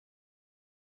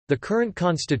The current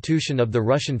constitution of the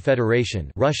Russian Federation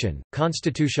Russian,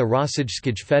 Konstitucja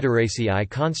Rosyjskiej Federacji I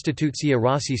Konstytucja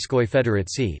Rosyjskiej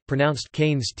Federacji, pronounced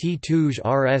Kanes T2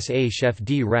 RSA Chef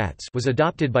D. Rats was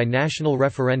adopted by national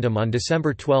referendum on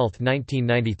December 12,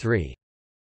 1993.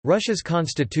 Russia's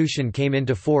constitution came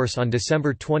into force on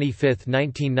December 25,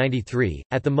 1993,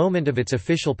 at the moment of its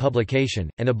official publication,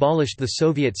 and abolished the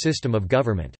Soviet system of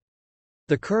government.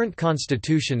 The current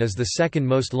constitution is the second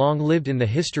most long-lived in the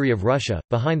history of Russia,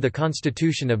 behind the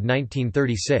Constitution of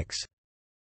 1936.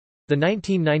 The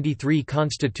 1993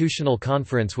 Constitutional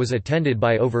Conference was attended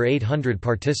by over 800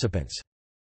 participants.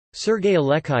 Sergei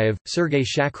Alekseyev, Sergei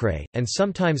Shakray, and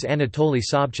sometimes Anatoly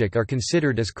Sobchak are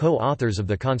considered as co-authors of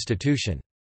the constitution.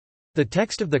 The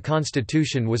text of the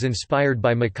constitution was inspired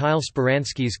by Mikhail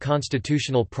Speransky's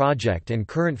constitutional project and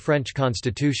current French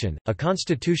constitution. A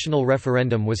constitutional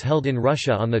referendum was held in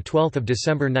Russia on 12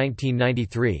 December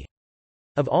 1993.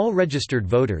 Of all registered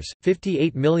voters,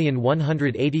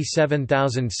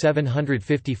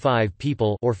 58,187,755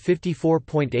 people, or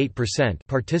 54.8%,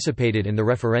 participated in the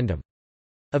referendum.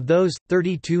 Of those,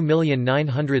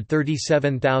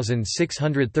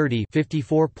 32,937,630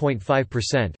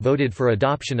 (54.5%) voted for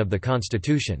adoption of the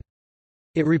constitution.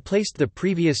 It replaced the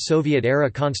previous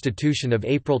Soviet-era constitution of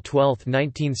April 12,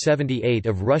 1978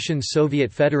 of Russian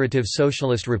Soviet Federative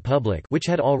Socialist Republic, which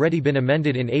had already been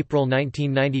amended in April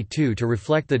 1992 to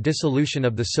reflect the dissolution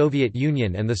of the Soviet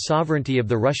Union and the sovereignty of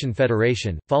the Russian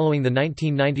Federation, following the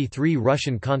 1993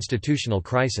 Russian constitutional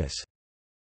crisis.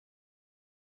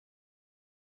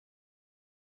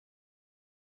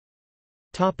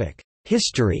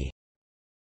 History.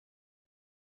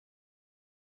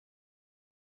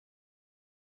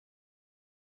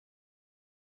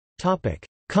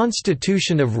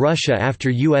 Constitution of Russia after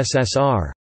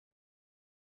USSR.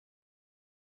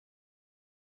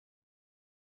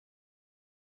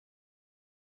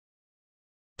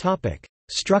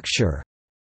 Structure.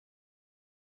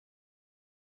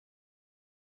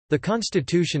 The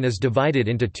constitution is divided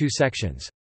into two sections.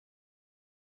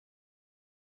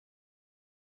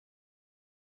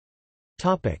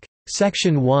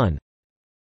 Section 1.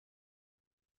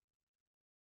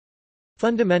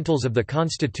 Fundamentals of the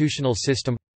constitutional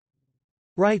system.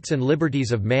 Rights and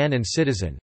liberties of man and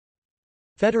citizen.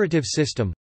 Federative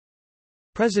system.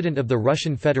 President of the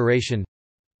Russian Federation.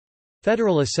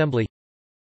 Federal Assembly.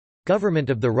 Government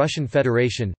of the Russian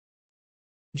Federation.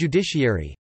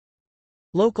 Judiciary.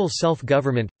 Local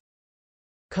self-government.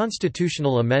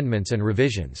 Constitutional amendments and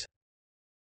revisions.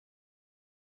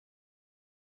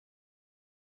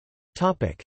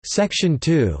 Section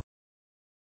 2.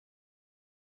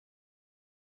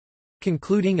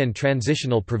 Concluding and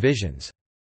transitional provisions.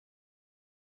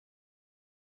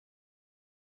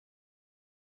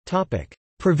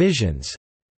 Provisions.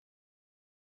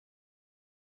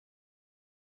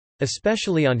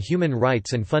 Especially on human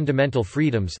rights and fundamental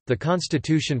freedoms, the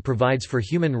Constitution provides for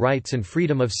human rights and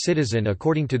freedom of citizen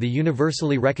according to the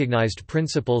universally recognized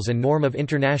principles and norm of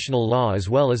international law as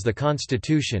well as the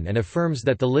Constitution, and affirms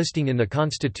that the listing in the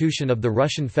Constitution of the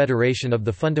Russian Federation of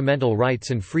the fundamental rights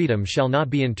and freedom shall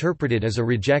not be interpreted as a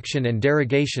rejection and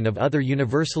derogation of other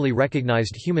universally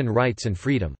recognized human rights and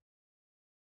freedom.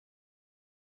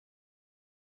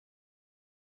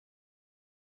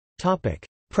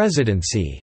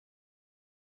 Presidency.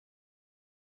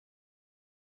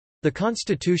 The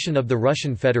Constitution of the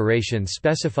Russian Federation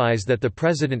specifies that the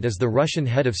President is the Russian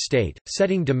head of state,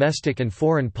 setting domestic and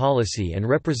foreign policy and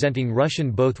representing Russian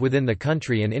both within the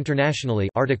country and internationally.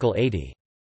 Article 80.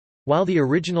 While the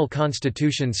original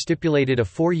constitution stipulated a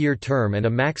 4-year term and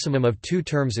a maximum of 2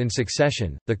 terms in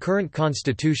succession, the current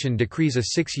constitution decrees a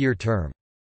 6-year term.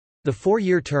 The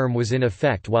 4-year term was in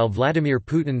effect while Vladimir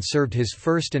Putin served his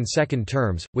first and second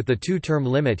terms. With the 2-term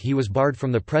limit, he was barred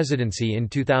from the presidency in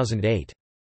 2008.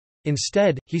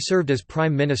 Instead, he served as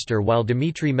prime minister while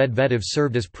Dmitry Medvedev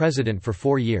served as president for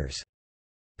 4 years.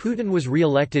 Putin was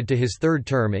re-elected to his 3rd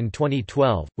term in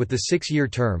 2012. With the 6-year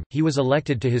term, he was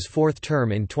elected to his 4th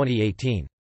term in 2018.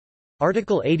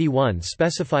 Article 81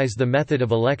 specifies the method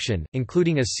of election,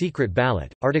 including a secret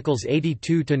ballot. Articles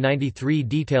 82 to 93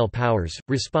 detail powers,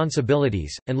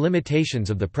 responsibilities, and limitations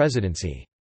of the presidency.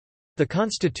 The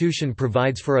Constitution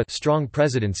provides for a strong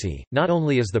presidency. Not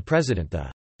only is the president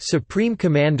the Supreme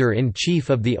Commander-in-Chief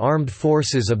of the Armed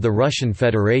Forces of the Russian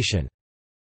Federation,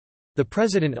 the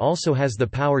President also has the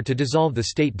power to dissolve the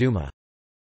State Duma.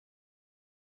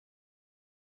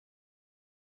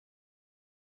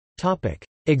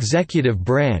 Executive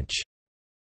branch.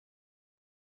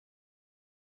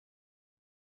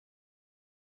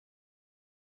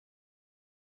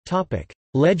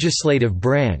 Legislative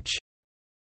branch.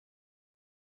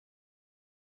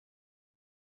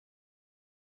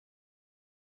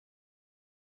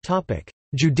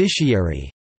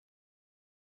 Judiciary.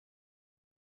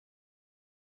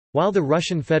 While the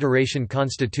Russian Federation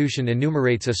Constitution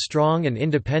enumerates a strong and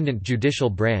independent judicial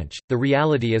branch, the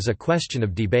reality is a question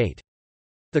of debate.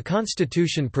 The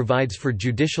Constitution provides for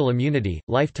judicial immunity,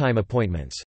 lifetime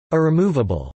appointments,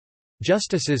 irremovable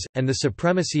justices, and the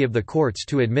supremacy of the courts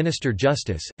to administer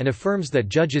justice, and affirms that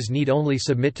judges need only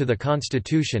submit to the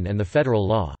Constitution and the federal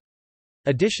law.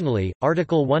 Additionally,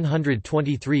 Article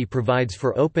 123 provides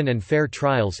for open and fair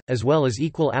trials, as well as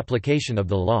equal application of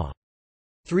the law.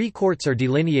 3 courts are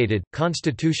delineated: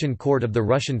 Constitution Court of the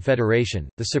Russian Federation,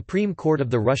 the Supreme Court of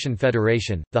the Russian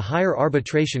Federation, the Higher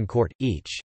Arbitration Court,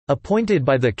 each appointed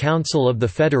by the Council of the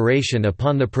Federation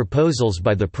upon the proposals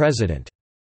by the President.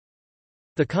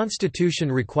 The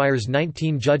Constitution requires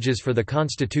 19 judges for the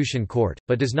Constitution Court,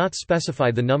 but does not specify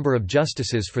the number of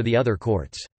justices for the other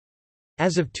courts.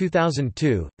 As of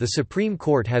 2002, the Supreme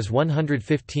Court has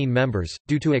 115 members.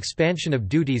 Due to expansion of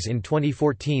duties in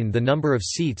 2014, the number of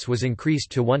seats was increased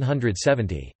to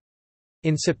 170.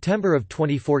 In September of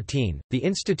 2014, the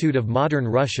Institute of Modern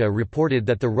Russia reported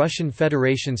that the Russian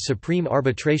Federation's Supreme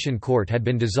Arbitration Court had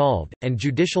been dissolved, and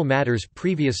judicial matters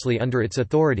previously under its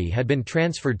authority had been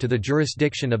transferred to the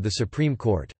jurisdiction of the Supreme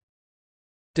Court.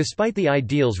 Despite the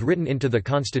ideals written into the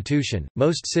Constitution,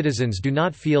 most citizens do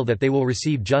not feel that they will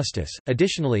receive justice.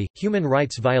 Additionally, human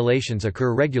rights violations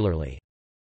occur regularly.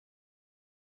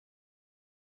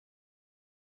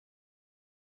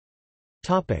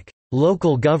 Topic: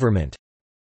 Local government.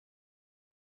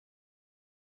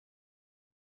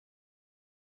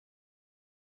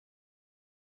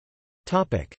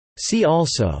 Topic: See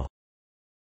also: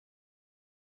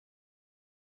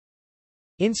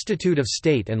 Institute of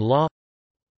State and Law,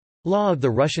 Law of the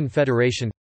Russian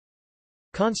Federation,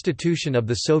 Constitution of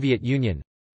the Soviet Union,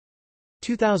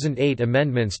 2008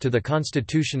 amendments to the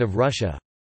Constitution of Russia,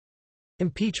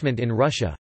 Impeachment in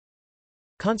Russia,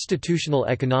 Constitutional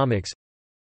economics,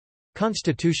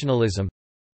 Constitutionalism.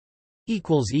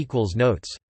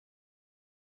 Notes